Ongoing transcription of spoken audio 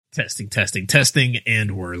Testing,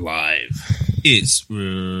 and we're live. It's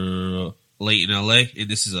late in LA, and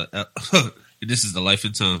this is the Life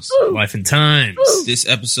and Times. Life and Times. This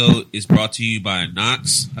episode is brought to you by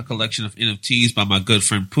Knox, a collection of NFTs by my good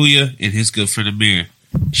friend Puya and his good friend Amir.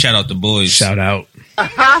 Shout out the boys. Shout out.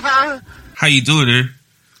 How you doing, Aaron?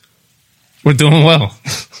 We're doing well.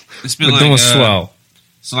 It's been doing swell.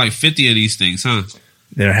 It's like 50 of these things, huh?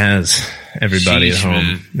 There has. Everybody Sheesh, at home.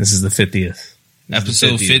 Man. This is the 50th.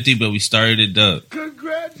 Episode 50, but we started it up.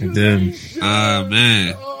 We did.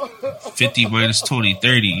 Man. 50 minus 20,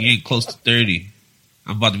 30. You ain't close to 30.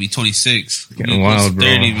 I'm about to be 26. Getting wild, bro.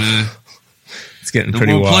 30, man. It's getting No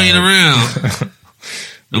pretty more wild. playing around.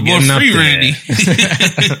 No more free, Randy.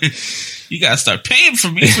 You gotta start paying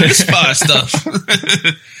for me for this spa stuff.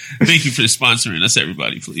 Thank you for sponsoring us,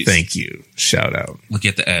 everybody, please. Thank you. Shout out. Look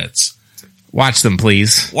at the ads. Watch them,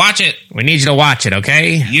 please. Watch it. We need you to watch it,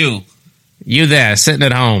 okay? You there, sitting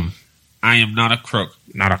at home. I am not a crook.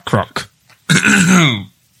 Not a crook.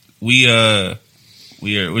 We're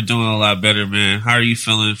doing a lot better, man. How are you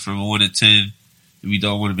feeling from 1 to 10? If you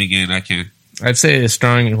don't want to begin, I can. I'd say a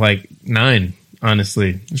strong 9,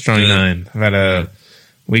 honestly. A strong 9. I've had a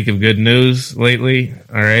week of good news lately.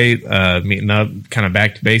 All right. Meeting up kind of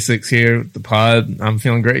back to basics here with the pod. I'm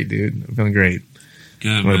feeling great, dude. I'm feeling great.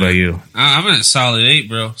 Good, What about you? I'm at a solid 8,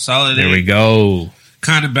 bro. Solid 8. There we go.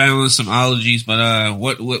 Kind of battling some allergies, but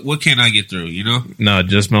what can I get through, you know? No,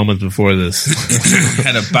 just moments before this.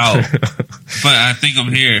 Had a bout. But I think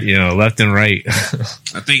I'm here. Left and right.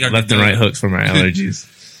 I think I left and right hooks for my allergies.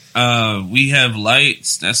 We have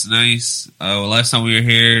lights. That's nice. Last time we were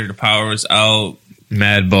here, the power was out.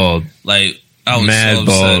 Mad bald. I was Mad so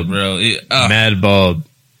bald. upset, bro. Mad bald.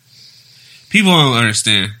 People don't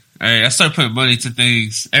understand. All right, I start putting money to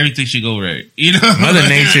things. Everything should go right. You know, Mother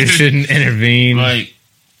Nature shouldn't intervene. I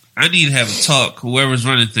need to have a talk. Whoever's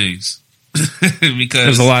running things, because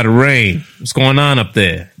there's a lot of rain. What's going on up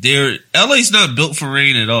there? LA's not built for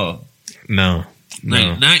rain at all. No.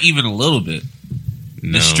 Not even a little bit.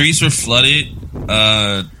 No. The streets were flooded,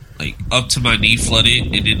 up to my knee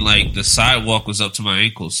flooded, and then the sidewalk was up to my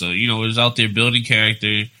ankle. So it was out there building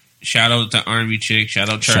character. Shout out to Army Chick. Shout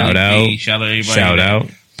out Charlie B. Shout out everybody. Shout out.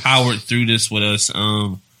 Powered through this with us.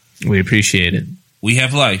 We appreciate it. We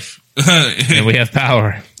have life. And we have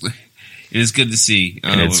power. It is good to see.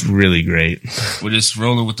 And it's really great. We're just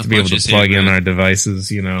rolling with the be able to plug in our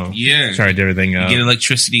devices, Yeah. Charge everything up. Get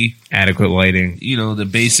electricity. Adequate lighting. The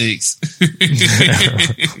basics.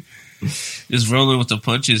 Just rolling with the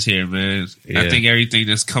punches here, man. Yeah. I think everything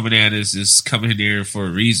that's coming at us is coming here for a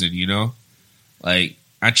reason, I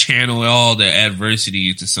channel all the adversity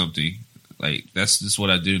into something. That's just what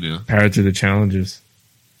I do now. Power through the challenges.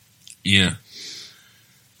 Yeah.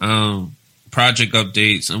 Project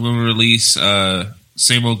updates. I'm going to release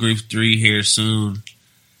Same Old Grief 3 here soon.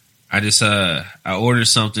 I just I ordered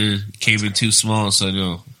something, came in too small, so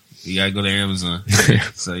you got to go to Amazon.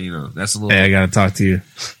 So, that's a little... Hey, I got to talk to you.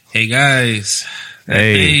 Hey, guys.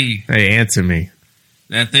 Hey, answer me.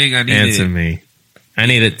 That thing I need Answer me. I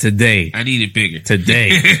need it today. I need it bigger.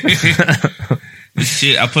 Today. This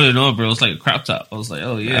shit, I put it on, bro. It's like a crop top. I was like,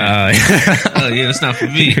 oh, yeah. Oh, yeah, that's not for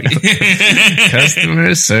me.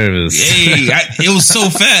 Customer service. Hey, it was so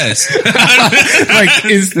fast.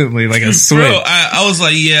 Instantly, like a switch. Bro, I was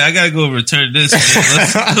like, yeah, I got to go return this.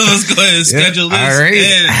 Let's go ahead and schedule this. All right.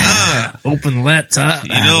 And, open laptop.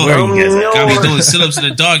 Got me doing sit-ups in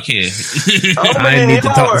the dark here. I need to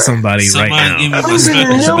talk to somebody right now. Give me my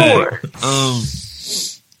speckles back.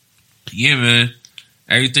 Yeah, man.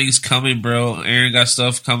 Everything's coming, bro. Aaron got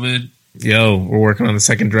stuff coming. Yo, we're working on the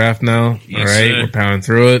second draft now. Yes, all right, sir. We're powering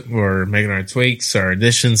through it. We're making our tweaks, our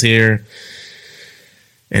additions here,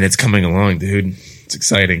 and it's coming along, dude. It's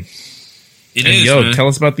exciting. It is. Yo, man. tell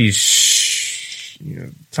us about these.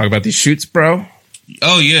 Talk about these shoots, bro.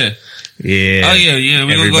 Oh yeah. Yeah. Oh yeah.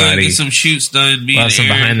 We're gonna go ahead and get some shoots done. Some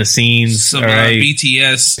behind the scenes. Some right.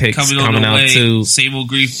 BTS picks coming on the out way. Too. Same Old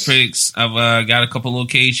Grief picks. I've got a couple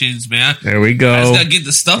locations, man. There we go. I just gotta get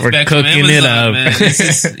the stuff We're back from cooking Amazon, it up. man. This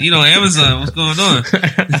is, Amazon. What's going on?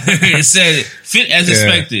 It said fit as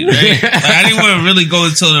expected. Right? I didn't want to really go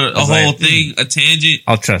into a whole thing, a tangent.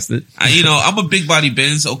 I'll trust it. I'm a big body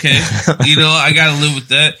Benz. Okay, I gotta live with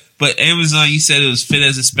that. But Amazon, you said it was fit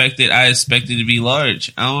as expected. I expected it to be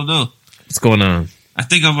large. I don't know. What's going on? I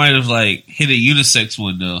think I might have hit a unisex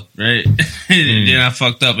one though, right? And then I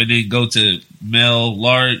fucked up and then go to male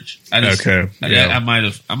large. I might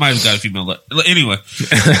have got a female large. Anyway,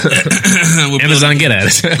 Amazon, get at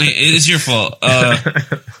it. It's your fault.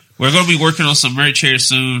 We're going to be working on some merch here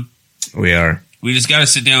soon. We are. We just got to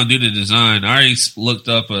sit down and do the design. I already looked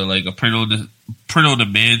up a print on print on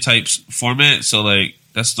demand type format. So like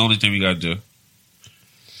that's the only thing we gotta do.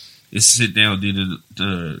 Is sit down and do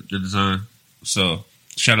the design. So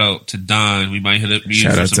shout out to Don. We might hit up you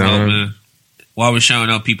for some help, man. While we're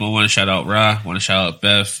shouting out people, I want to shout out Ra. I want to shout out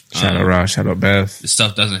Beth. Shout out Ra. Shout out Beth. This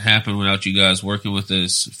stuff doesn't happen without you guys working with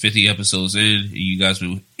us. 50 episodes in, and you guys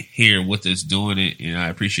been here with us doing it, and I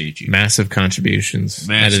appreciate you. Massive contributions.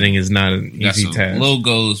 Editing is not an easy task.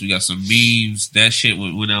 Logos. We got some memes. That shit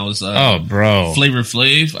when I was bro, Flavor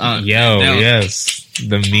Flav. Yes,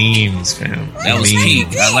 the memes, fam. That was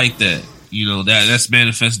peak. I like that. You know that's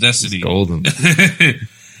Manifest Destiny. It's golden.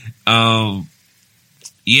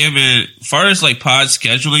 Yeah, man. As far as like pod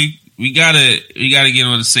scheduling, we gotta get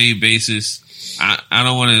on the same basis. I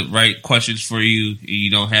don't want to write questions for you and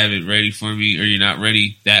you don't have it ready for me, or you're not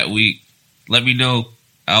ready that week. Let me know.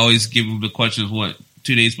 I always give them the questions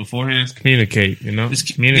 2 days beforehand. Communicate,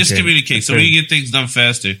 Just communicate so we can get things done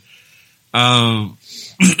faster.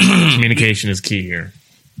 Communication is key here.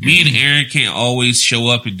 Me and Aaron can't always show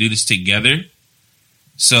up and do this together,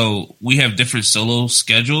 so we have different solo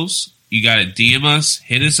schedules. You got to DM us,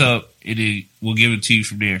 hit us up, and then we'll give it to you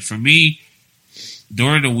from there. For me,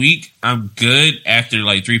 during the week, I'm good after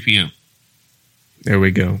like 3 p.m. There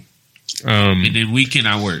we go. And then weekend,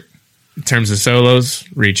 I work. In terms of solos,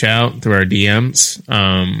 reach out through our DMs.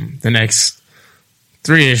 The next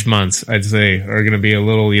 3-ish months, I'd say, are going to be a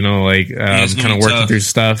little, kind of working through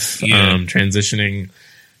stuff, transitioning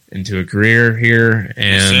into a career here.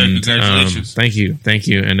 And yes, congratulations. Thank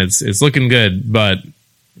you. And it's looking good, but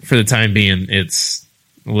for the time being, it's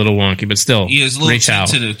a little wonky, but still, it's a little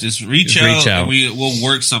sensitive. Just reach out. And we'll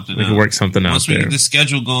work something out. We can work something out. Once we get the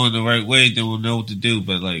schedule going the right way, then we'll know what to do.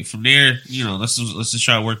 But like from there, let's just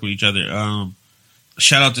try to work with each other.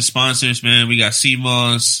 Shout out to sponsors, man. We got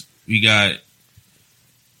CMOS. We got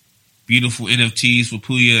beautiful NFTs with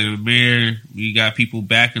Puya and Amir. We got people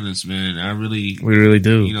backing us, man. We really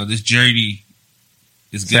do. This journey.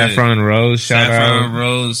 It's good. Saffron and Rose, Saffron and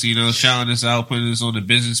Rose, shouting us out, putting us on the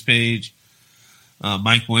business page.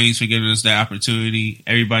 Mike Waynes for giving us that opportunity.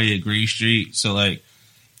 Everybody at Green Street. So, like,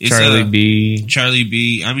 it's Charlie B.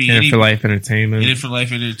 I mean, In It for Life Entertainment.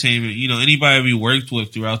 Anybody we worked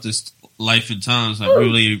with throughout this life and times, I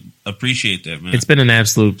really appreciate that, man. It's been an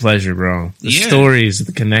absolute pleasure, bro. The stories,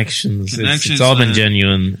 the connections it's all been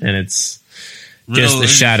genuine, and it's just a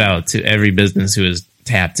shout out to every business who has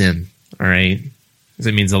tapped in, all right?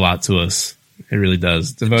 It means a lot to us. It really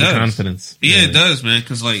does. It's a vote of confidence. Yeah, really. It does, man.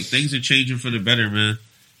 Because like things are changing for the better, man.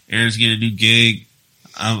 Aaron's getting a new gig.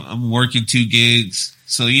 I'm working 2 gigs,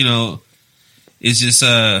 so it's just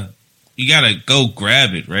you gotta go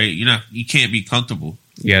grab it, right? You can't be comfortable.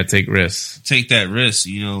 You gotta take risks. Take that risk.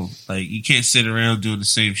 Like you can't sit around doing the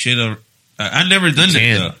same shit. I've never done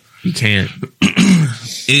that though. You can't.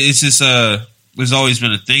 It's just there's always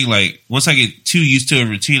been a thing. Like once I get too used to a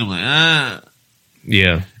routine, I'm like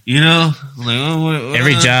yeah. Like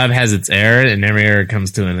every job has its error, and every error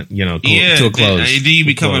comes to to a close. And then you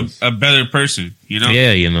become a better person,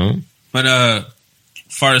 Yeah, But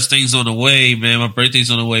far as things on the way, man, my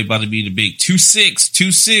birthday's on the way, about to be the big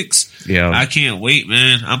 26. Yeah, I can't wait,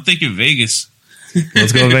 man. I'm thinking Vegas.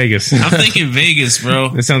 Let's go to Vegas. I'm thinking Vegas, bro.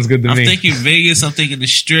 That sounds good to me. I'm thinking Vegas. I'm thinking the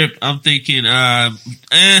Strip. I'm thinking, we're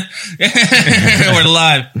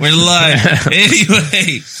live.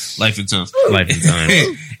 Anyway, life and times.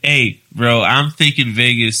 Hey, bro, I'm thinking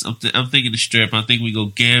Vegas. I'm thinking the Strip. I think we go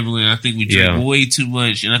gambling. I think we drink way too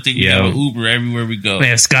much, and I think we have an Uber everywhere we go.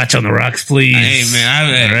 Man, scotch on the rocks, please. Hey, man,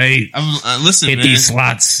 all right. Listen, hit man. These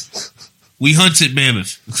slots. We hunted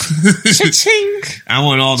Mammoth. Cha-ching. I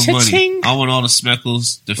want all the Cha-ching. money. I want all the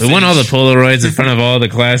speckles. We want all the Polaroids in front of all the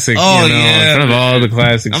classics. Oh, in front of all the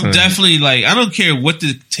classics. I'm definitely like, I don't care what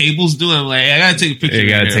the table's doing. I'm like, I gotta take a picture. You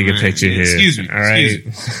gotta take a picture here. Excuse me. All right.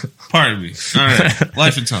 Pardon me. All right.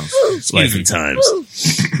 Life and times. Life and times.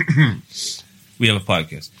 We have a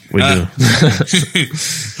podcast. We do.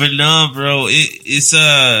 But no, bro, it's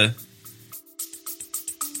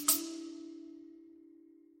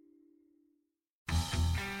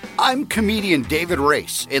I'm comedian David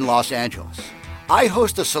Race in Los Angeles. I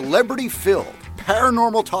host a celebrity-filled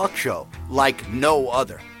paranormal talk show like no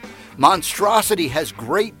other. Monstrosity has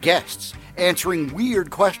great guests answering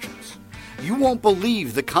weird questions. You won't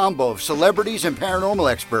believe the combo of celebrities and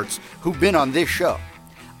paranormal experts who've been on this show.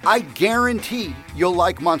 I guarantee you'll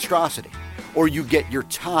like Monstrosity, or you get your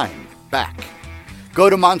time back.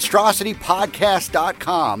 Go to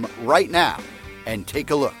monstrositypodcast.com right now and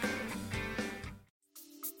take a look.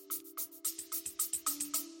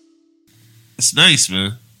 It's nice,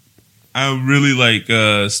 man. I really like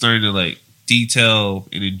starting to like detail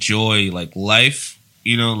and enjoy like life,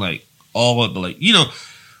 like all up, but like, you know,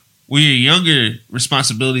 when you're younger,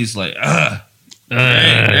 responsibilities like, you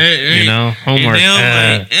know, homework. And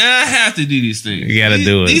now, like, I have to do these things. You got to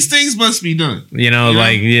do it. These things must be done. You know,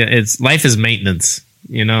 like, yeah, it's life is maintenance.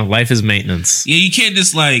 You know, life is maintenance. Yeah, you can't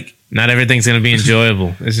just like. Not everything's going to be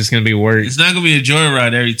enjoyable. It's just going to be work. It's not going to be a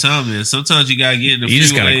joyride every time, man. Sometimes you got to get in the freeway. You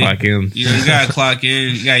just got to clock in. You know, you got to clock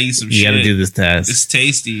in. You got to eat some shit. You got to do this task. It's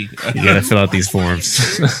tasty. You got to fill out these forms.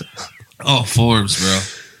 Oh, forms, bro.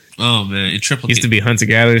 Oh, man. It triplicate. Used to be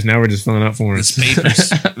hunter-gatherers. Now we're just filling out forms. It's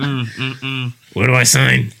papers. Where do I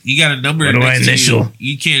sign? You got a number. What do I initial?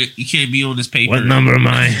 You can't be on this paper. What number am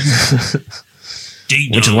I?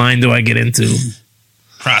 Which line do I get into?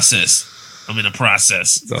 Process. I'm in a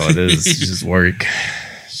process. That's all it is. It's just work.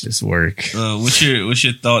 It's just work. What's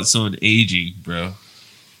your thoughts on aging, bro?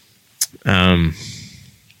 More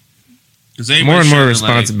and more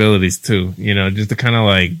responsibilities too. You know, just to kind of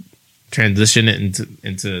like transition it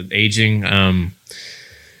into aging.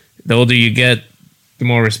 The older you get, the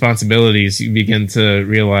more responsibilities you begin to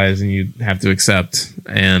realize and you have to accept.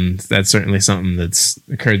 And that's certainly something that's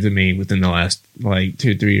occurred to me within the last like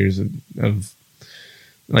 2-3 years of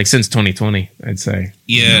like since 2020, I'd say.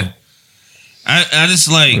 Yeah. You know? I just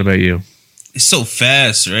like... What about you? It's so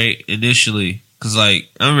fast, right? Initially. Because like,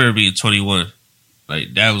 I remember being 21.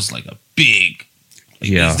 Like, that was like a big... Like,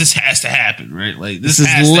 yeah. This has to happen, right? Like, this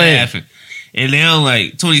has to happen. And now,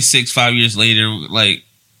 like, 26, 5 years later, like,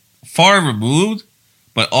 far removed,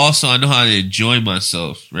 but also I know how to enjoy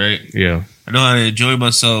myself, right? Yeah. I know how to enjoy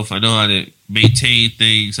myself. I know how to maintain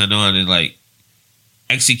things. I know how to, like,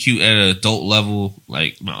 execute at an adult level.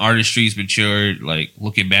 Like, my artistry's matured. Like,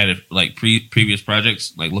 looking back at like previous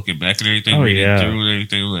projects, like looking back and everything, reading through and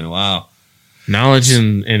everything, like, wow, knowledge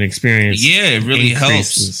and experience. Yeah, it really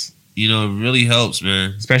helps. You know, it really helps,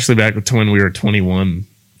 man. Especially back to when we were 21.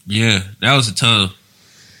 Yeah, that was a time.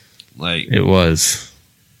 Like, it was.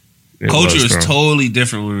 Culture was totally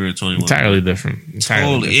different when we were 21. Entirely different.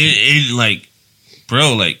 Totally. It like,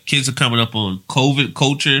 bro, like, kids are coming up on COVID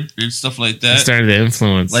culture and stuff like that. It started to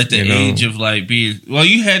influence. Like, the age of, like, being... Well,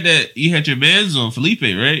 you had your man's on Felipe,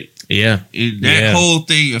 right? Yeah. And that whole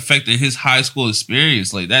thing affected his high school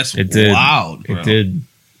experience. Like, that's wild, bro.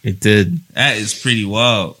 It did. That is pretty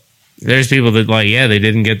wild. There's people that, like, they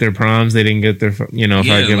didn't get their proms. They didn't get their, fucking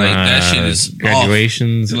that shit is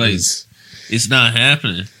graduations. Like, it's not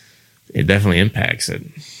happening. It definitely impacts it.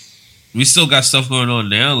 We still got stuff going on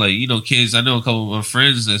now. Like, you know, kids, I know a couple of my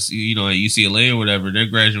friends that's, you know, at UCLA or whatever, they're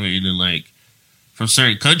graduating and, like, from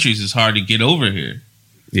certain countries, it's hard to get over here.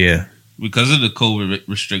 Yeah. Because of the COVID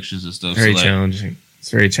restrictions and stuff. Very challenging. It's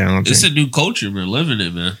very challenging. It's a new culture, man. Living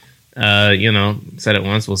it, man. You know, said it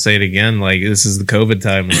once, we'll say it again. Like, this is the COVID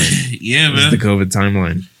timeline. Yeah, man. This is the COVID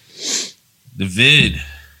timeline. The vid.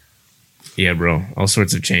 Yeah, bro. All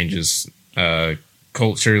sorts of changes.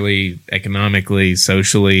 Culturally, economically,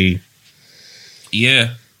 socially.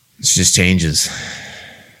 Yeah. It's just changes.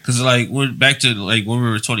 Because, like, back to, like, when we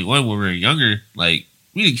were 21, when we were younger, like,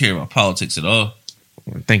 we didn't care about politics at all.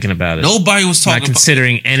 We're thinking about it. Nobody was talking... Not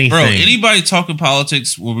considering anything. Bro, anybody talking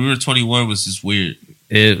politics when we were 21 was just weird.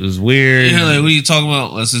 It was weird. Yeah, like, what are you talking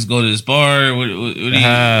about? Let's just go to this bar. What's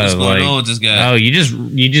going on with this guy? Oh, you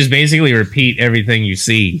just basically repeat everything you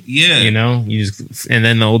see. Yeah. You know? And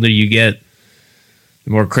then the older you get,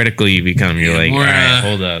 the more critical you become. You're like, all right,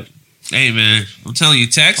 hold up. Hey, man, I'm telling you,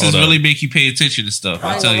 taxes really make you pay attention to stuff.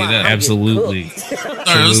 I'll tell you that. Absolutely.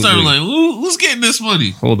 Let's start like, who's getting this money?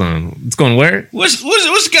 Hold on. It's going where? Which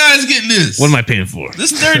guy's getting this? What am I paying for?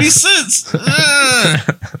 This 30 cents.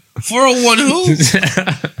 401 who?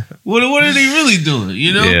 What are they really doing?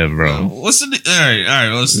 You know? Yeah, bro. All right.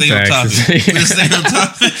 Let's stay on topic.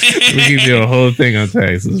 We can do a whole thing on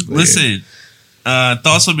taxes. Listen,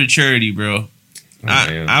 thoughts on maturity, bro.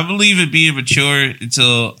 I believe in being mature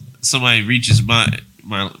until somebody reaches my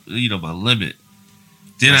limit.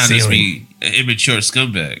 Then I'll just be an immature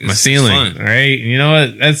scumbag. My ceiling, all right? You know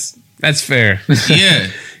what? That's fair.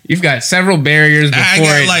 Yeah. You've got several barriers before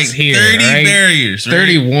it's like here. 30 right? barriers. Right?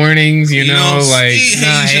 30 warnings, you know like,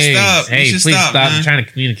 please stop. Man. I'm trying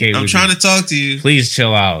to communicate with you. I'm trying to talk to you. Please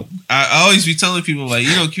chill out. I always be telling people, like,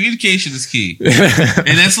 you know, communication is key. And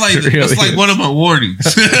that's like, that's like one of my warnings.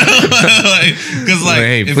 Because,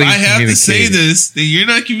 if I have to say this, then you're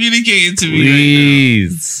not communicating to me.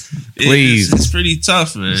 Please. Right now. Please. It's pretty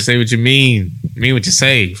tough, man. Say what you mean. Mean what you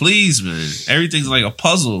say. Please, man. Everything's like a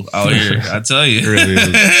puzzle out here. I tell you. It really is.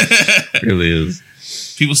 It really is.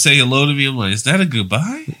 People say hello to me. I'm like, is that a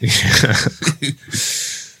goodbye?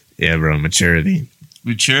 Yeah, bro. Maturity.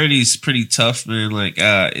 Maturity is pretty tough, man. Like,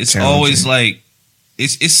 it's always like,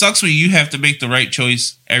 it sucks when you have to make the right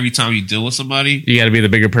choice every time you deal with somebody. You got to be the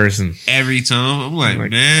bigger person. Every time. I'm like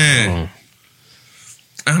man,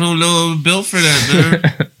 I don't know I'm built for that,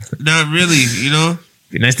 man. Not really, you know?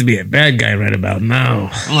 Be nice to be a bad guy right about now.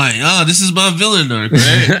 I'm like, oh, this is my villain arc,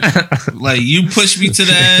 right? Like, you push me to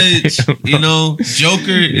the edge, you know? Joker,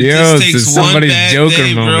 it just takes one bad Joker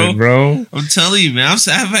day, moment, bro. I'm telling you, man. I've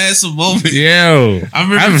had some moments. Yo,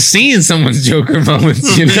 I've seen someone's Joker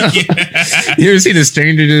moments, you know? Yeah. You ever see the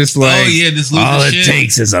stranger just like, this all it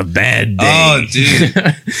takes is a bad day. Oh, dude.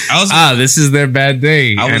 This is their bad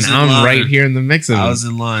day. And I'm right here in the mix of it. I was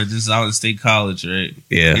in line. This is out of state college, right?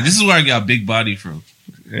 Yeah. And this is where I got big body from.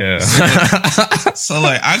 Yeah. So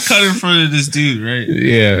I cut in front of this dude, right?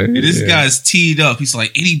 Yeah. And this guy's teed up. He's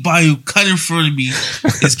like, anybody who cut in front of me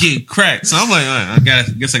is getting cracked. So I'm like, all right, I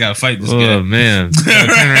guess I gotta fight this guy. Oh man. Turn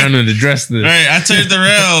around and address this. Right. I turned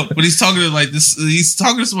around, but he's talking to this. He's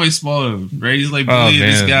talking to somebody smaller, right? He's like bullying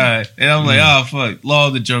this guy, and I'm like, oh fuck, law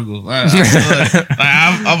of the jungle.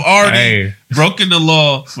 I've already broken the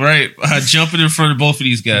law, right? Jumping in front of both of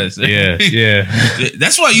these guys. Yeah.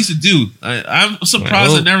 That's what I used to do. I'm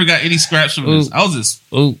surprised I never got any scraps from this. I was just,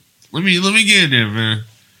 let me get in there, man.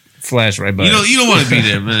 Flash right by. You don't want to be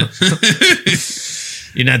there, man.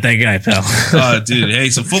 You're not that guy, pal. Oh, dude. Hey,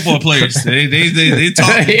 some football players. They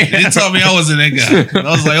taught me. They taught me I wasn't that guy.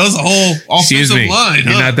 I was like, it was a whole offensive line.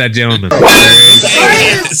 You're not that gentleman.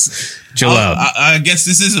 Chill out. I guess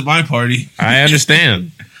this isn't my party. I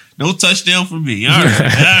understand. No touchdown for me. All right.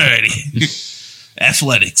 Alrighty.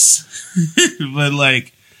 Athletics. But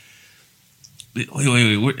wait.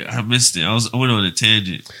 I missed it. I went on a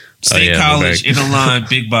tangent. State college, in the line,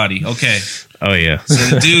 big body. Okay. Oh, yeah. So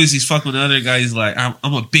the dude, he's fucking with the other guy. He's like,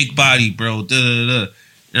 I'm a big body, bro. And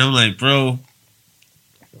I'm like, bro,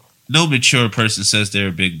 no mature person says they're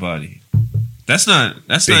a big body. That's not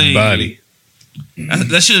big body.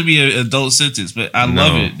 That shouldn't be an adult sentence, but I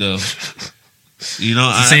love it, though. You know,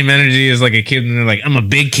 it's the same energy as like a kid, and they're like, I'm a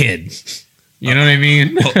big kid. You know what I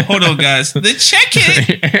mean? Hold on, guys. The check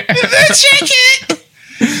it.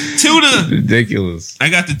 Tuna. Ridiculous. I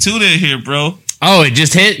got the tuna in here, bro. Oh, it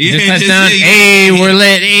just hit? Yeah, just touchdown? Hey, we're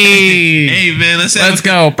lit. Hey, man, let's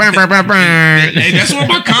go. Hey, that's where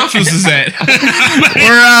my confidence is at.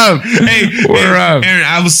 We're up. We're up. Aaron,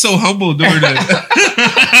 I was so humble during that.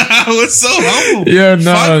 I was so humble. Yeah,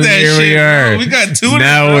 no, fuck that here shit, we are. Bro. We got tuna.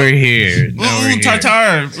 Now we're here.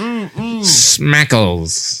 Tartar.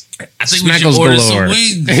 Smackles. I think we should order some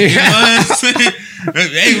wings. You know what I'm saying?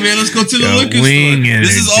 Hey, man, let's go to the liquor store. Energy.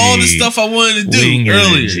 This is all the stuff I wanted to do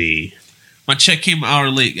earlier. Energy. My check came an hour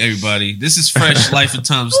late, everybody. This is fresh life and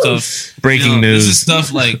time stuff. Breaking news. This is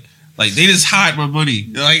stuff like they just hide my money.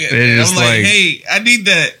 I'm like, hey, I need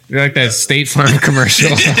that. You're like that State Farm commercial.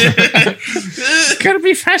 Gotta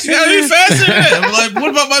be faster. I'm like, what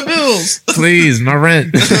about my bills? Please, my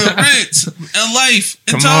rent. Rent and life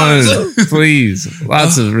and Come time. on, please.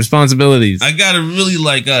 Lots of responsibilities. I gotta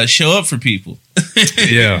really show up for people.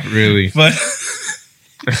 Yeah, really. But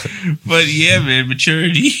yeah, man,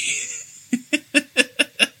 maturity.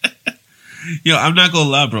 Yo, I'm not gonna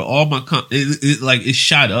lie, bro. All my it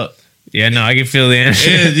shot up. Yeah, no, I can feel the energy.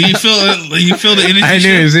 Yeah, do you feel the energy? I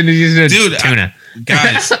knew as soon as you said dude, tuna.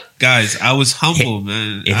 Guys, I was humble,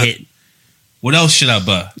 man. It hit. What else should I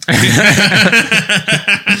buy?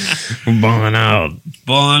 Balling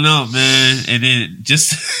out, man. And then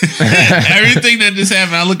just everything that just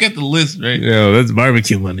happened. I look at the list, right? Yo, that's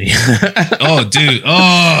barbecue money. Oh, dude.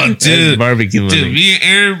 That's barbecue money. Dude, me and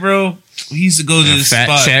Aaron, bro, we used to go to this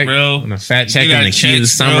spot, bro. On a fat check in the heat of the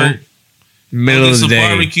summer. Bro. Middle of the day.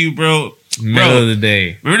 Barbecue, bro. Middle of the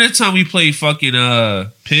day. Remember that time we played fucking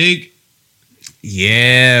pig?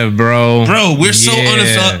 Yeah, bro. Bro, we're so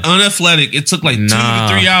unathletic. It took 2 to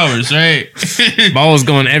 3 hours, right? Ball was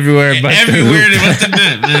going everywhere but everywhere but the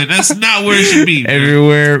net, man. That's not where it should be. Man.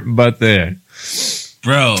 Everywhere but there.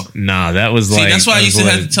 Bro. Nah, that was that's why I used to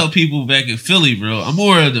have to tell people back in Philly, bro. I'm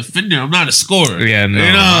more a defender. I'm not a scorer. Yeah, no.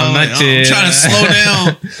 You know, I'm trying to slow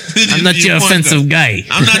down. I'm not your offensive guy.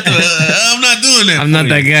 I'm not doing that. I'm not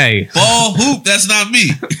that guy. Ball, hoop, that's not me.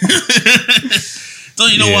 Don't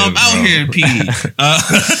you know why I'm out here in PE?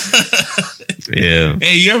 Yeah.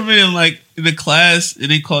 Hey, you ever been in the class and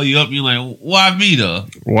they call you up and you're like, why me though?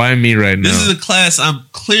 Why me right now? This is a class I'm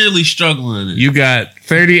clearly struggling in. You got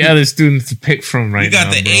 30 other students to pick from right now. You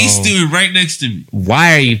got the A student right next to me.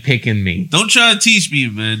 Why are you picking me? Don't try to teach me,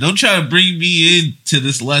 man. Don't try to bring me into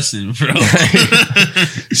this lesson, bro.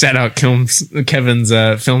 Shout out Kevin's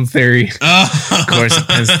film theory course at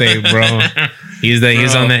Penn State, bro. He was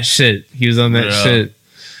on that shit. He was on that shit.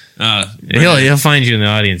 He'll find you in the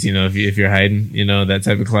audience, if you're hiding, that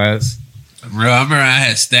type of class. Bro, I remember I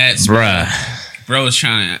had stats, Bro was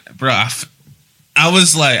trying to, I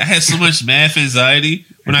was like, I had so much math anxiety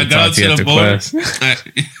when I got to the board.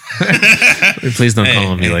 Please don't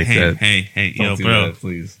call me like that. Hey, yo, bro, that,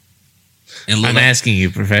 please. I'm asking you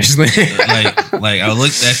professionally. like I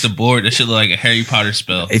looked at the board. That shit look like a Harry Potter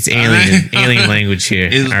spell. It's alien language here.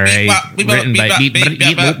 All right, written by beep.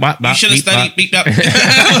 You should have studied beep.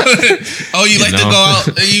 Oh, you like to go out?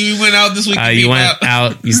 You went out this week. You went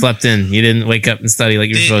out. You slept in. You didn't wake up and study like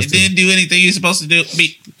you were supposed to. Didn't do anything you're supposed to do.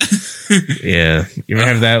 Beep. Yeah, you ever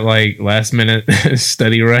have that like last minute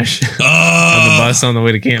study rush on the bus on the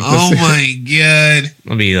way to campus? Oh my god!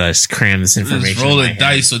 Let me cram this information. Just roll a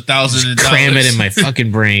dice with thousands of dollars. Cram it in my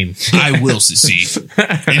fucking brain. I will succeed,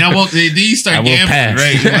 and I won't. Then you start gambling,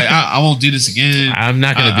 right? You're like, I won't do this again. I'm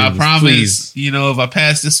not gonna do this. I promise. Please. You know, if I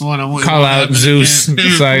pass this one, I won't call out Zeus.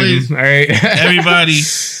 Please. All right, everybody.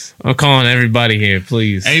 I'm calling everybody here,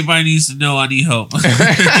 please. Everybody needs to know I need help. Get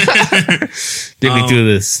me through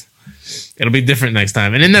this. It'll be different next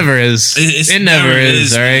time, and it never is. It never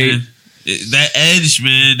is. All right. Man. That edge,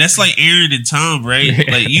 man. That's like Aaron and Tom, right?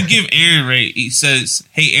 Like you give Aaron, right? He says,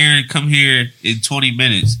 "Hey, Aaron, come here in 20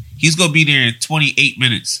 minutes." He's gonna be there in 28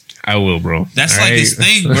 minutes. I will, bro. That's all like his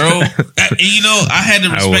thing, bro. And you know, I had to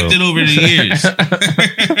respect it over the years.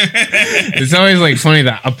 It's always like funny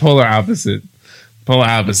that a polar opposite.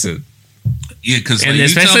 Yeah, because and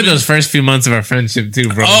especially those first few months of our friendship too,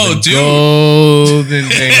 bro. Oh, dude, golden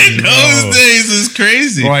days. Those days is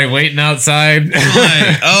crazy. Like waiting outside.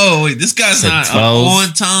 Like, oh wait, this guy's not an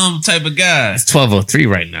on-time type of guy. It's 12:03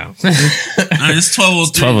 right now. It's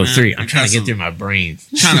 12:03. 12:03. I'm trying to get through my brain,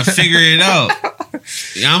 trying to figure it out.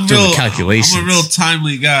 Yeah, I'm a real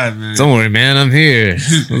timely guy, man. Don't worry, man. I'm here.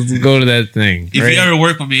 Let's go to that thing. If you ever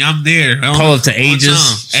work with me, I'm there. Call up to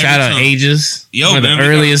Aegis. Shout out Aegis. One of the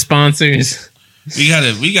earliest sponsors. We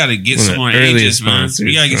gotta get some more Aegis, man.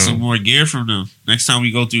 We gotta get some more gear from them next time we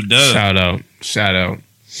go through Dub. Shout out.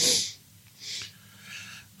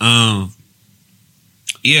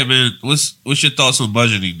 Yeah, man. What's your thoughts on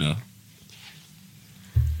budgeting though?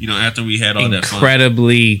 You know, after we had all that fun.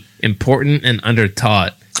 Incredibly important and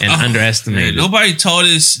undertaught and underestimated. Man, nobody taught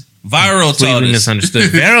us. Vero taught us.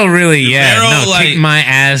 Misunderstood. Vero really, kicked my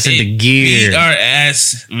ass into gear. Beat our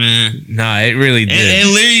ass, man. Nah, it really did. It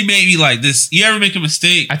literally made me like this. You ever make a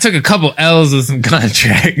mistake? I took a couple L's with some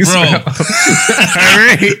contracts, bro. All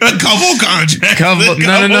right, a couple contracts.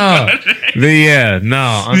 No.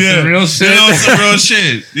 On some real shit. On some real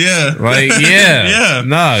shit. Yeah. Like yeah.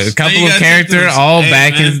 No, a couple of character, all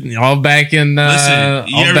back in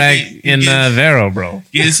Vero, bro.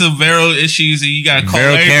 Get some Vero issues, and you gotta call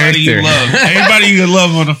everybody you love. Everybody you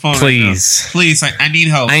love on the phone. Please. Right please. I need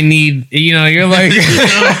help. I need, you're like,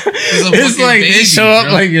 it's like baby, they show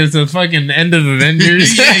up like it's a fucking end of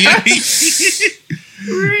Avengers.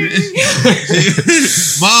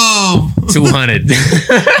 Mom. $200.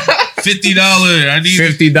 $50. I need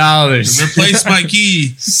 $50. Replace my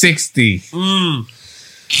key. $60.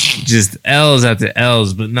 Just L's after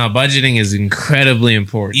L's, but no, budgeting is incredibly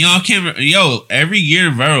important. Every year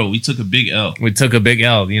in Vero, we took a big L. Those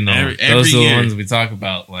are the ones we talk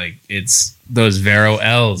about. Like, it's those Vero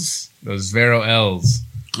L's.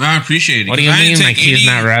 I appreciate it. What do you mean? Like, he's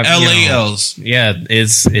not rapping. LA L's. Yeah,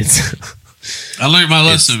 it's. I learned my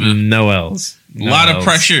lesson, man. No L's. A lot of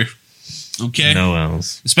pressure. Okay. No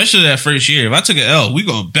L's. Especially that first year. If I took an L, we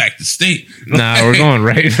going back to state. Nah, we're going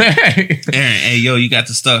right back. Aaron, hey, yo, you got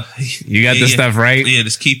the stuff. You got the stuff right? Yeah,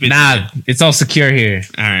 just keep it. Nah, it's all secure here.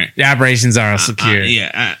 All right. The operations are all secure.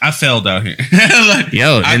 I failed out here.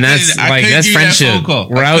 And that's friendship.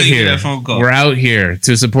 We're out here. We're out here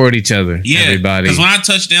to support each other. Yeah, everybody. Because when I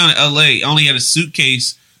touched down in LA, I only had a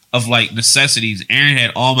suitcase of like necessities. Aaron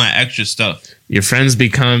had all my extra stuff. Your friends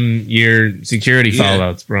become your security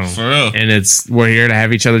fallouts, bro. For real. And we're here to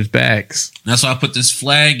have each other's backs. That's why I put this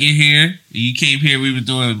flag in here. You came here, we were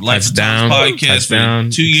doing Life of Tom's podcast for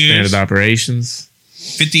 2 years. Expanded operations.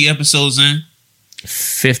 50 episodes in.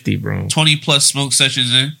 50, bro. 20 plus smoke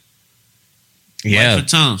sessions in. Yeah. Life of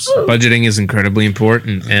Tom's. Budgeting is incredibly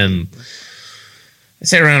important. And I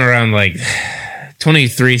say around like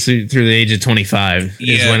 23 through the age of 25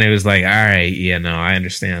 is when it was like, all right, I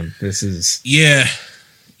understand. This is... Yeah,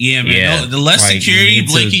 man. Yeah. The less security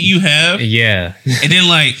blanket you have... Yeah. And then,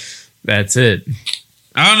 like... That's it.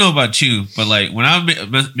 I don't know about you, but, like, when I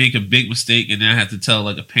make a big mistake and then I have to tell,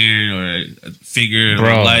 like, a parent or a figure in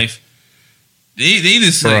my life, they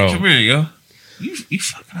just like, come here, yo. You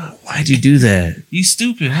fucking up. Why'd you do that? You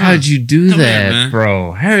stupid. Huh? How'd you do Come that, here, man.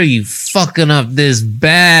 bro? How are you fucking up this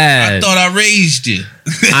bad? I thought I raised you.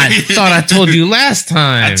 I thought I told you last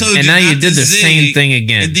time. I told and you now not you did to the zig, same thing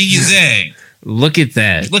again. And then you zag. Look at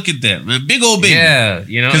that. Look at that, man. Big old baby. Yeah,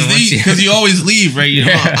 you know. Because you always leave, right? You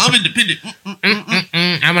know, Yeah. I'm independent.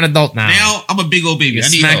 I'm an adult now. Now I'm a big old baby. You I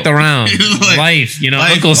need smacked help. around. Like, life, you know.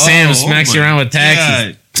 life- Uncle Sam oh smacks you my around with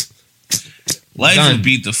taxes. God. Life Done. will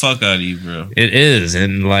beat the fuck out of you, bro. It is,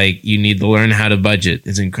 and like you need to learn how to budget.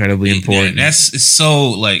 It's incredibly important. It's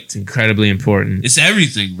so like It's incredibly important. it's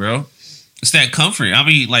everything, bro. It's that comfort. I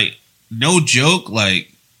mean, like, no joke.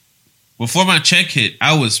 Like, before my check hit,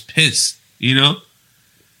 I was pissed. You know,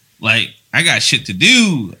 like I got shit to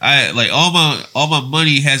do. I like all my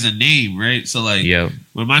money has a name, right? So like, Yeah,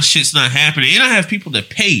 when my shit's not happening, and I have people to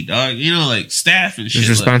pay, dog. You know, like staff and shit. there's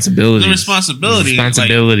responsibilities. The responsibility.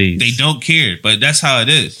 Responsibilities. Like, they don't care, but that's how it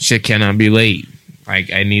is. Shit cannot be late.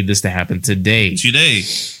 Like I need this to happen today. Today,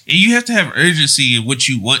 and you have to have urgency in what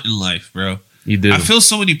you want in life, bro. You do. I feel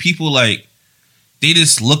so many people like they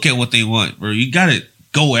just look at what they want, bro. You gotta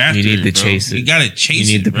go after it. You need to bro. chase it. You gotta chase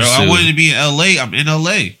You need it, to bro. pursue I wanted it. to be in LA. I'm in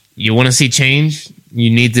LA. You want to see change? You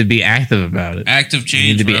need to be active about it. Active change.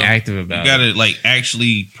 You need to be bro. active about You it. gotta like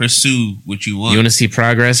actually pursue what you want. You want to see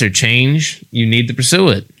progress or change? You need to pursue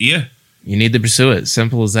it. Yeah. You need to pursue it.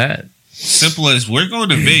 Simple as that. Simple as we're going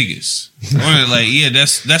to Vegas. Like, yeah,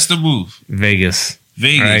 that's the move. Vegas.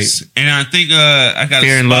 Vegas. And I think I got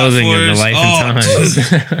Fear a and spot loathing for in the us. life Oh, and times.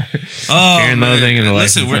 Oh, Fear and man. loathing in the life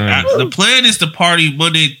Listen, and we're, times. the plan is to party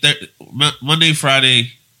Monday,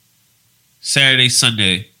 Friday, Saturday,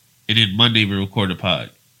 Sunday, and then Monday we record a pod.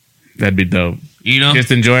 That'd be dope. You know,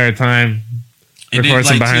 Just enjoy our time. and Record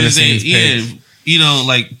some behind the scenes yeah, pics. you know,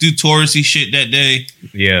 like do touristy shit that day,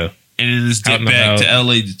 Yeah. and then just Out get and back to about.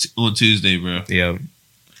 LA on Tuesday, bro. Yeah.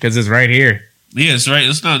 Because it's right here. Yeah, it's right.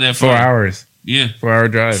 It's not that 4 far. hours. Yeah, 4 hour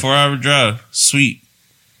drive. 4 hour drive. Sweet.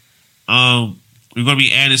 We're gonna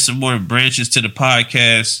be adding some more branches to the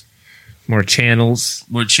podcast. More channels.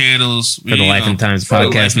 More channels For the Life and Times for the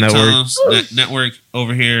Podcast Life and Network. Times network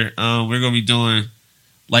over here. We're gonna be doing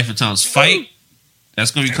Life and Times Fight.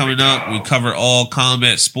 That's gonna be coming up. We cover all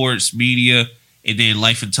combat sports, media, and then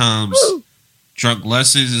Life and Times Drunk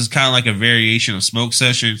Lessons is kind of like a variation of smoke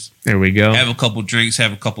sessions. There we go. Have a couple drinks,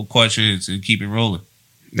 have a couple questions, and keep it rolling.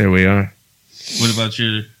 There we are. What about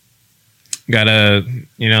your? We got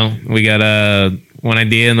one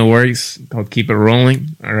idea in the works called Keep It Rolling.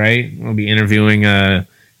 All right. We'll be interviewing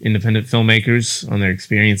independent filmmakers on their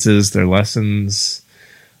experiences, their lessons,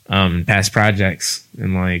 past projects.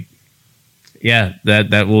 And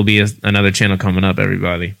that will be another channel coming up,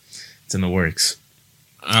 everybody. It's in the works.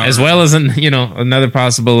 As well as, another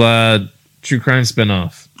possible true crime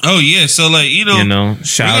spinoff. Oh, yeah. So,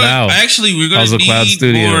 Shout out. Actually, we're going Puzzle to Cloud need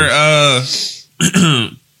Studios.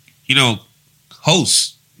 more,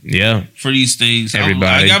 hosts Yeah. for these things.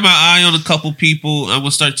 Everybody. I got my eye on a couple people. I'm going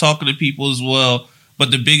to start talking to people as well. But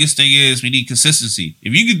the biggest thing is we need consistency.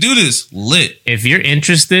 If you can do this, lit. If you're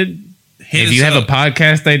interested, Hit if us you have up. a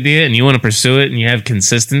podcast idea and you want to pursue it and you have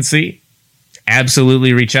consistency,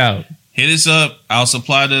 absolutely reach out. Hit us up. I'll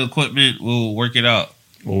supply the equipment. We'll work it out.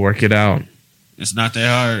 We'll work it out. It's not that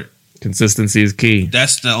hard. Consistency is key.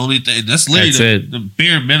 That's the only thing. That's literally That's it. the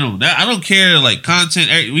bare minimum. I don't care, content.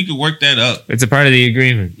 We can work that up. It's a part of the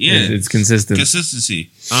agreement. Yeah. It's consistent. Consistency.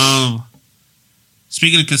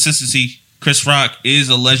 Speaking of consistency, Chris Rock is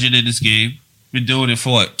a legend in this game. Been doing it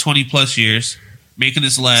for 20 plus years, making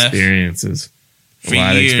us laugh. Experiences. For A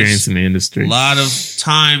lot of years. experience in the industry. A lot of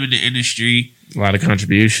time in the industry. A lot of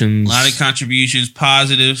contributions. A lot of contributions.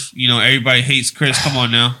 Positive. Everybody hates Chris. Come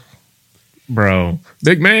on now. Bro.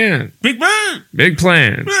 Big man. Big man. Big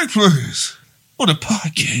plans. Big plans. On a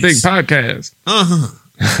podcast. Big podcast.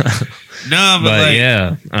 Uh-huh. Nah, but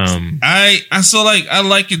yeah. I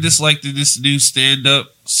like and disliked this new stand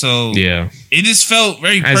up. So Yeah. it just felt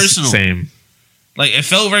very personal. Same. It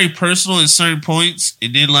felt very personal in certain points,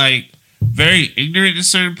 and then very ignorant in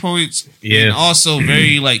certain points, Yeah. and also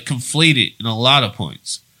very conflated in a lot of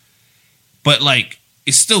points. But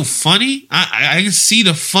it's still funny. I can see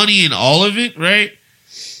the funny in all of it, right?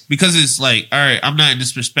 Because it's all right, I'm not in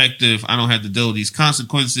this perspective. I don't have to deal with these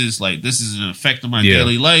consequences. This is an effect on my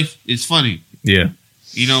daily life. It's funny. Yeah.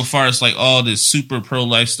 As far as all this super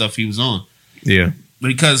pro-life stuff he was on. Yeah.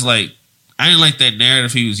 Because I didn't like that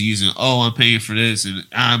narrative he was using. Oh, I'm paying for this and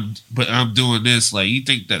I'm doing this. You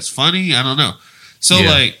think that's funny? I don't know. So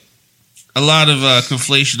Yeah. a lot of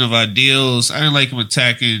conflation of ideals. I didn't like him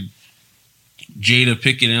attacking Jada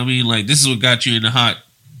Pinkett. I mean, this is what got you in the hot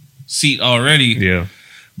seat already. Yeah.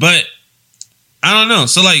 But I don't know.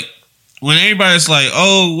 So when everybody's like,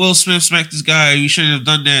 "Oh, Will Smith smacked this guy. You shouldn't have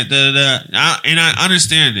done that." And I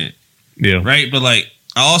understand it. Yeah. Right. But like,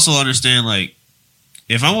 I also understand like,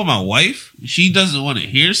 if I'm with my wife, she doesn't want to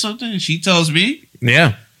hear something, and she tells me.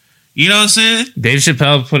 Yeah. You know what I'm saying? Dave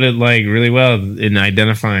Chappelle put it like really well in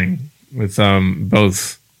identifying with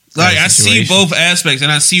both. Like I see both aspects,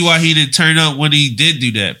 and I see why he didn't turn up when he did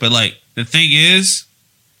do that. But like the thing is,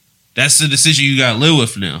 that's the decision you got to live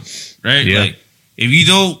with now, right? Yeah. Like if you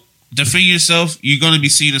don't defend yourself, you're going to be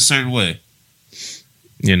seen a certain way.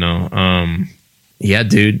 You know, yeah,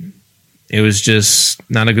 dude. It was just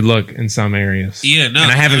not a good look in some areas. Yeah, no. And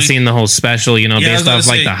I haven't seen the whole special, you know, based off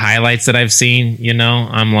like the highlights that I've seen, you know.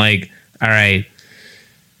 I'm like, all right,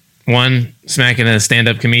 one, smacking a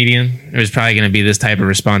stand-up comedian, there's probably going to be this type of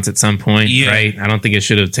response at some point, right? I don't think it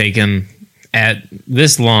should have taken at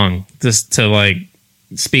this long just to like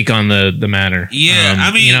speak on the matter. Yeah,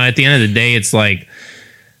 I mean, you know, at the end of the day, it's like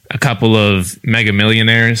a couple of mega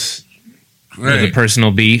millionaires with a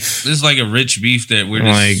personal beef. This is like a rich beef that we're just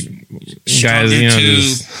like guys, you know,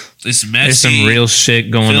 it's messy. There's some real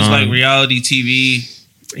shit going on. Feels like reality TV.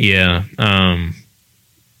 Yeah,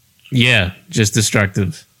 yeah, just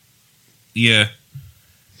destructive. Yeah.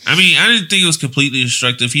 I mean, I didn't think it was completely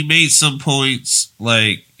destructive. He made some points,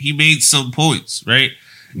 right?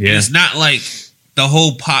 Yeah. And it's not like the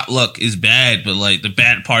whole potluck is bad, but like the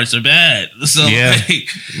bad parts are bad. So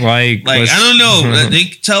like I don't know. They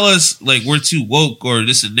tell us like we're too woke or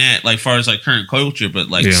this and that, like far as like current culture, but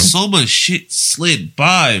like so much shit slid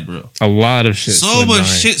by, bro. A lot of shit. So much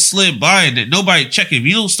shit slid by that nobody checking. If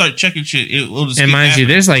you don't start checking shit, it will just. And mind you,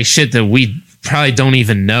 there's like shit that we probably don't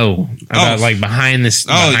even know about, like behind the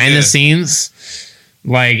scenes,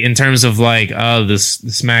 like in terms of like, oh, this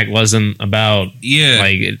smack wasn't about,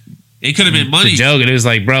 like it could have been money. The joke, it was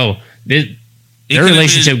like, bro, their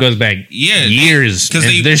relationship goes back years.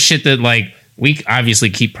 Because there's shit that like we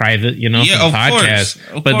obviously keep private, you know, from the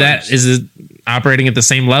podcast, but that is operating at the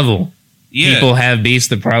same level. Yeah, people have beefs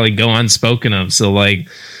that probably go unspoken of. So like,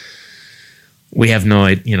 we have no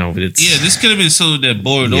idea, you know. This could have been something that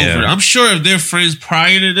boiled over. I'm sure if they're friends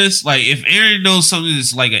prior to this, like if Aaron knows something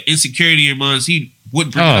that's like an insecurity of mine, he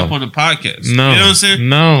wouldn't bring it up on the podcast. No, you know what I'm saying?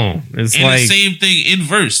 No, it's and like the same thing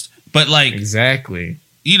inversed, but like exactly,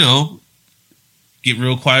 you know, get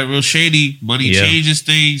real quiet, real shady. Money changes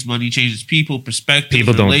things. Money changes people, perspective.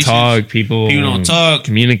 People don't talk. People don't talk.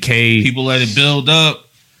 Communicate. People let it build up.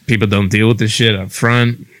 People don't deal with this shit up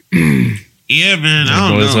front. Yeah, man, I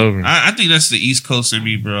don't know. I think that's the East Coast in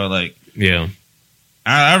me, bro. Like,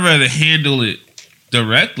 I'd rather handle it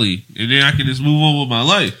directly, and then I can just move on with my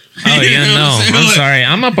life. Oh yeah, no, I'm sorry.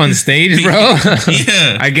 I'm up on stage, bro.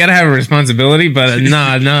 I gotta have a responsibility, but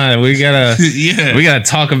nah, we gotta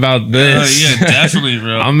talk about this. Yeah, definitely,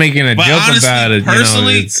 bro. I'm making a joke honestly, about it.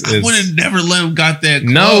 Personally, you know, I would have never let him got that.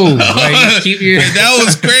 No, like, keep your. That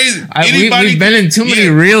was crazy. We've been in too many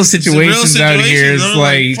real situations out here. It's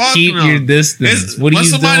like keep your distance. What are you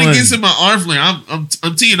doing? Somebody gets in my arm's length,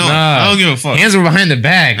 I'm teeing off. I don't give a fuck. Hands were behind the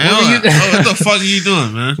back. What the fuck are you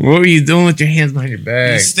doing, man? What were you doing with your hands behind your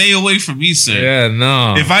back? Stay away from me, sir. Yeah,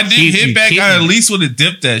 no. If I didn't hit back, I at least would have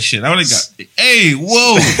dipped that shit. I would have got, hey,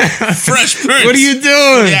 whoa, Fresh Prince. What are you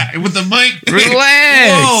doing? Yeah, with the mic.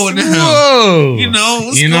 Relax. Whoa, now. Whoa. You know,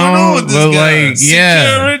 what's going on with this guy?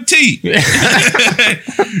 Like, Security.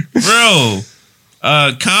 Bro,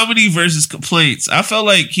 comedy versus complaints. I felt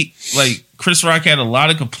like Chris Rock had a lot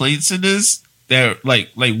of complaints in this that like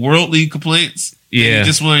worldly complaints. Yeah. He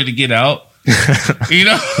just wanted to get out. You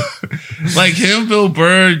know, like him, Bill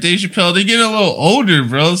Burr, Dave Chappelle, they get a little older,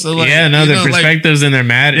 bro. So like, their perspectives and their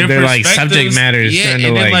like subject matters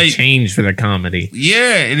starting to like change for the comedy.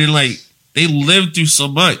 Yeah, and then like they lived through so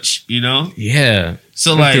much, you know. Yeah,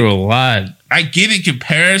 so like through a lot. I get in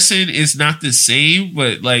comparison, it's not the same,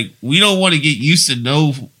 but like we don't want to get used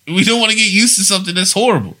to something that's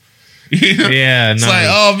horrible. You know? Yeah, it's like,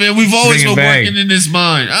 oh man, we've always been working in this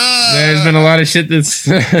mind. There's been a lot of shit that's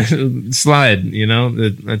slide. You know,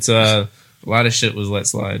 that's a lot of shit was let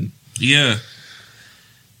slide. Yeah.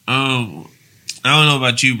 I don't know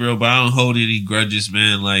about you, bro, but I don't hold any grudges,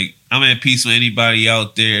 man. Like I'm at peace with anybody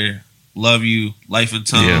out there. Love you, Life and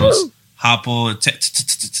Tongues. Hop on,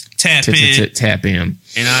 tap in,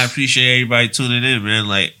 and I appreciate everybody tuning in, man.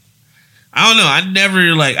 Like I don't know, I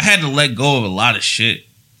had to let go of a lot of shit.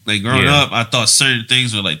 Like growing up, I thought certain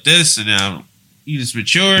things were like this, and now you just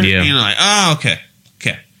mature. Yeah. You know, like, oh, okay.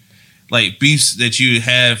 Like beefs that you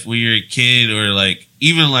have when you're a kid, or like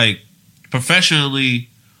even like professionally,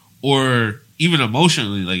 or even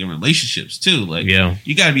emotionally, like in relationships too. Like,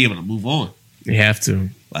 you got to be able to move on. You have to.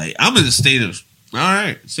 Like, I'm in a state of All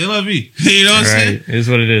right, c'est la vie. You know what I'm saying? It is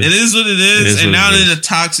what it is. It is what it is, and not in a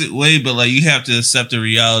toxic way, but like you have to accept the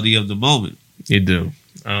reality of the moment. You do.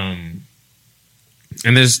 And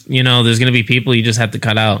there's gonna be people you just have to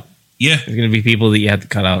cut out. Yeah, there's gonna be people that you have to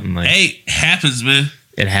cut out, and like, hey, it happens, man.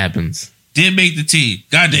 It happens. Didn't make the team.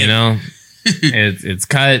 Goddamn. It's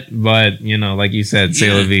cut, but like you said,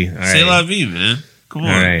 c'est la vie. All right. C'est la vie, man. Come on.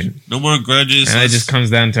 All right. No more grudges. And it just comes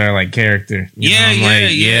down to our like character.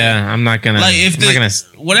 I'm not gonna like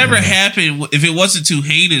whatever happened. If it wasn't too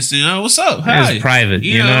heinous, what's up? Hi. It's private.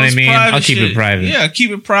 You know what I mean? I'll keep it private. Yeah,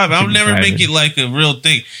 keep it private. I'll never make it like a real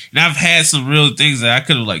thing. And I've had some real things that I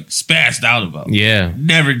could have like spazzed out about. Yeah,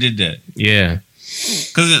 never did that. Yeah.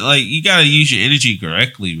 Because like you gotta use your energy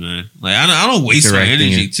correctly, man. Like I don't waste my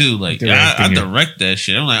energy too. Like I direct that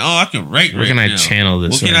shit. I'm like, I can write. Where can I channel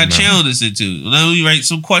this? What can I channel this into? Let me write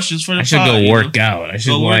some questions for the. I should go work out. I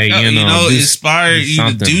should inspire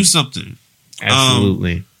you to do something.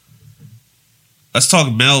 Absolutely. Let's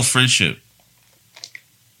talk male friendship.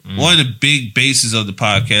 One of the big bases of the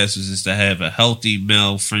podcast is to have a healthy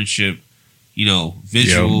male friendship.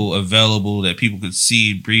 Visual, available that people can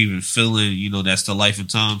see, breathe, and feel in. That's the life of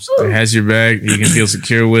Tom's. It has your back. You can feel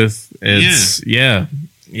secure with. Yeah.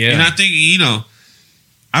 And I think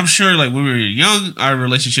I'm sure like when we were young, our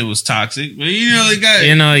relationship was toxic, but you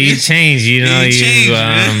change. You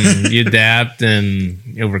adapt and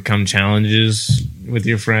overcome challenges with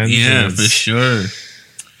your friends. Yeah, for sure.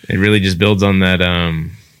 It really just builds on that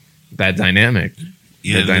dynamic.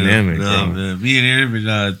 Yeah, dynamic. Man. Me and Aaron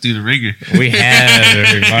been through the ringer. We have,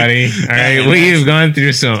 everybody. All right, we've gone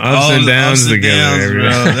through some ups and downs together, bro.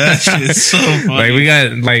 That shit's so funny. Like we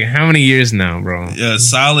got how many years now, bro? Yeah,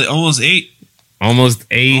 solid, almost 8. Almost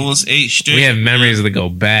 8. Almost 8 straight. We have memories that go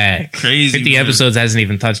back. Crazy. 50 episodes hasn't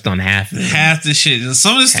even touched on half of it. Half the shit.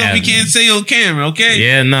 Some of the stuff we can't say on camera, okay?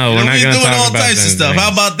 Yeah, no, we're not going to talk about all types of stuff.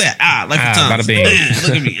 How about that? Like the times.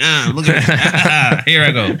 Look at me. Look at me. Here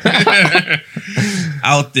I go.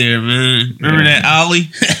 Out there, man. Remember that Ollie?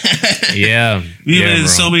 Yeah. We've been in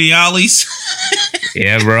so many Ollies.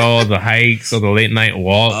 Yeah, bro. All the hikes, all the late night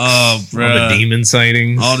walks. Oh, bro. All the demon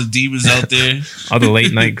sightings. All the demons out there. All the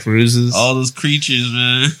late night cruises. All those creatures,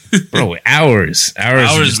 man. Bro, hours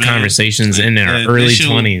of just conversations in our early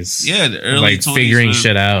 20s. Yeah, the early 20s. Figuring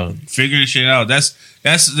shit out. Figuring shit out. That's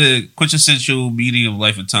the quintessential meaning of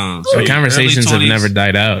life of Tom. So conversations have never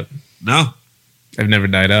died out. No. Have never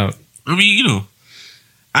died out. I mean,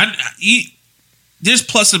 there's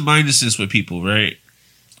plus and minuses with people, right?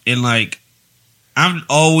 And like, I've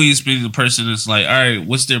always been the person that's like, all right,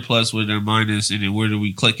 what's their plus, what's their minus, and then where do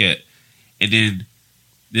we click at? And then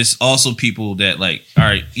there's also people that like, all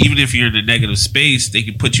right, even if you're in a negative space, they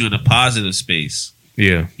can put you in a positive space.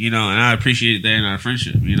 Yeah. And I appreciate that in our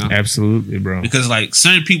friendship, Absolutely, bro. Because like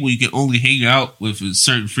certain people you can only hang out with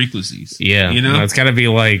certain frequencies. Yeah. No, it's gotta be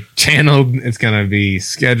like channeled, it's gonna be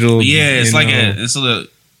scheduled. Yeah, it's like it's like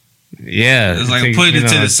putting it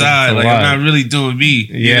to the side. Like I'm not really doing me.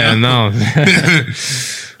 Yeah, no.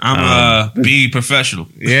 I'm being professional.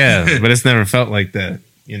 Yeah, but it's never felt like that,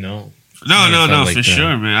 No, for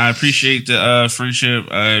sure, man. I appreciate the friendship.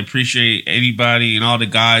 I appreciate anybody and all the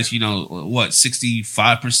guys.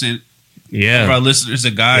 65% of our listeners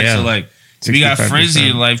are guys. Yeah. So like, if you got friends in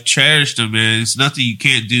your life, cherish them, man. It's nothing you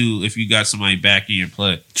can't do if you got somebody backing your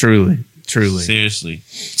play. Truly. Seriously,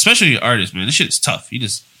 especially your artists, man. This shit's tough. You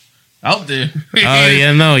just out there. Oh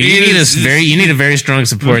yeah, no. You need a very strong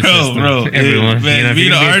support system. Bro, everyone. Man,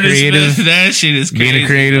 being an artist, creative, man, that shit is crazy. Being a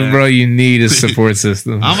creative, bro, you need a support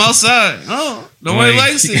system. I'm outside. Oh, nobody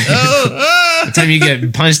likes it. The time you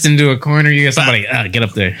get punched into a corner, you get somebody. Get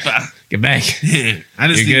up there. Get back. Yeah, I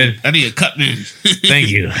need a cut, man. Thank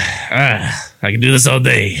you. I can do this all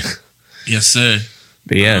day. Yes, sir.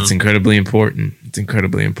 But yeah, it's incredibly important.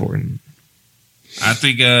 I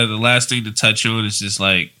think the last thing to touch on is just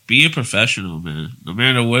like be a professional, man. No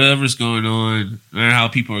matter whatever's going on, no matter how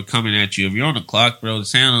people are coming at you. If you're on the clock, bro,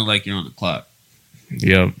 just handle it like you're on the clock.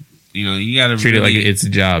 Yep. You got to treat it like it's a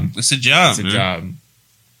job. It's a job. It's a job.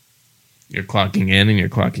 You're clocking in and you're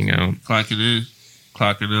clocking out. Clocking in,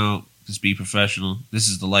 clocking out. Just be professional. This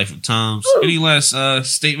is the life of Tom's. Any last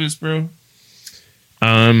statements, bro?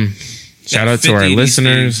 Shout out to our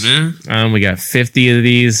listeners. We got 50 of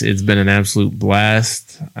these. It's been an absolute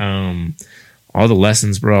blast. All the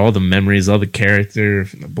lessons, bro. All the memories. All the character.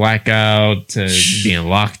 From the blackout to being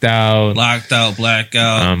locked out.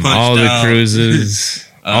 Blackout. All the cruises.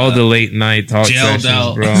 All the late night talk sessions,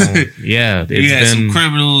 out. bro. Yeah, it's been some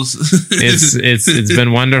criminals. it's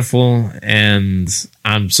been wonderful, and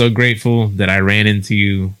I'm so grateful that I ran into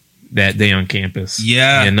you that day on campus.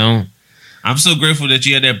 Yeah, I'm so grateful that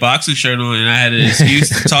you had that boxing shirt on and I had an excuse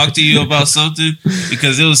to talk to you about something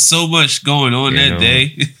because there was so much going on that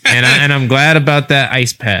day. and I'm glad about that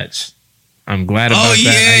ice patch. I'm glad about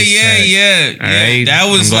that ice patch. Yeah. Right? That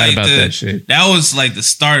was I'm glad about that shit. That was like the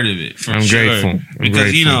start of it for I'm sure. grateful.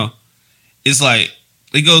 Because, you know, it's like,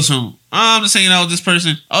 it goes from, I'm just hanging out with this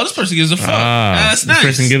person. Oh, this person gives a fuck. That's nice. This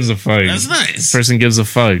person gives a fuck. That's nice. This person gives a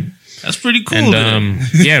fuck. That's pretty cool. And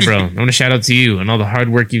yeah, bro, I want to shout out to you and all the hard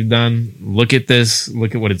work you've done. Look at this.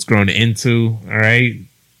 Look at what it's grown into. All right.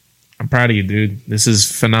 I'm proud of you, dude. This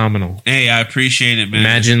is phenomenal. Hey, I appreciate it, man.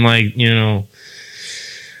 Imagine, like, you know,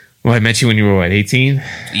 well, I met you when you were, what, 18?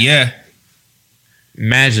 Yeah.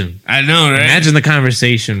 Imagine. I know, right? Imagine the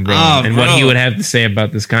conversation, bro. Oh, and bro. what he would have to say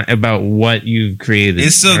about this, about what you've created.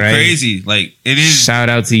 It's so right? crazy. Like, it is. Shout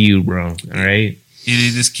out to you, bro. All right?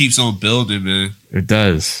 It just keeps on building, man. It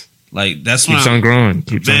does. Like, that's what Keeps on growing.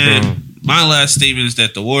 Keeps on growing. My last statement is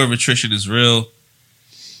that the war of attrition is real.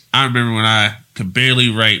 I remember when I could barely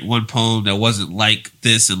write one poem that wasn't like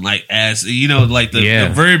this and like as, you know, like the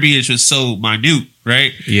verbiage was so minute,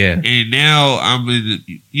 right? Yeah. And now I'm in,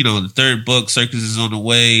 you know, the third book, Circus is on the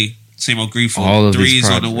way. Same Old Grief 3 is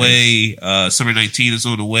on the way. Summer 19 is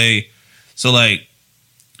on the way. So, like,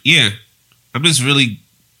 yeah, I'm just really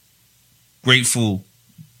grateful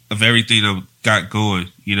of everything I've got going,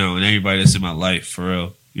 you know, and everybody that's in my life, for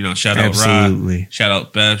real. You know, shout out Rod, shout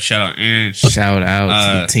out Bev, shout out Aaron. Shout out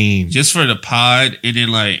to the team. Just for the pod, and then,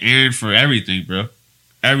 like, Aaron for everything, bro.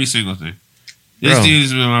 Every single thing. This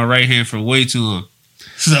dude's been my right hand for way too long.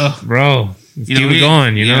 So, bro, keep it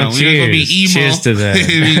going, you know? We're going to be emo. Cheers to that.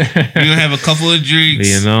 We're going to have a couple of drinks.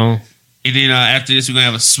 You know? And then after this, we're going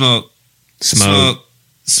to have a smoke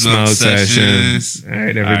sessions. All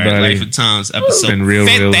right, everybody. All right, Life and Times episode. It's been real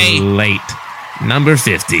 50. late. Number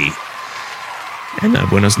 50. And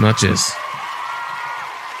buenas noches.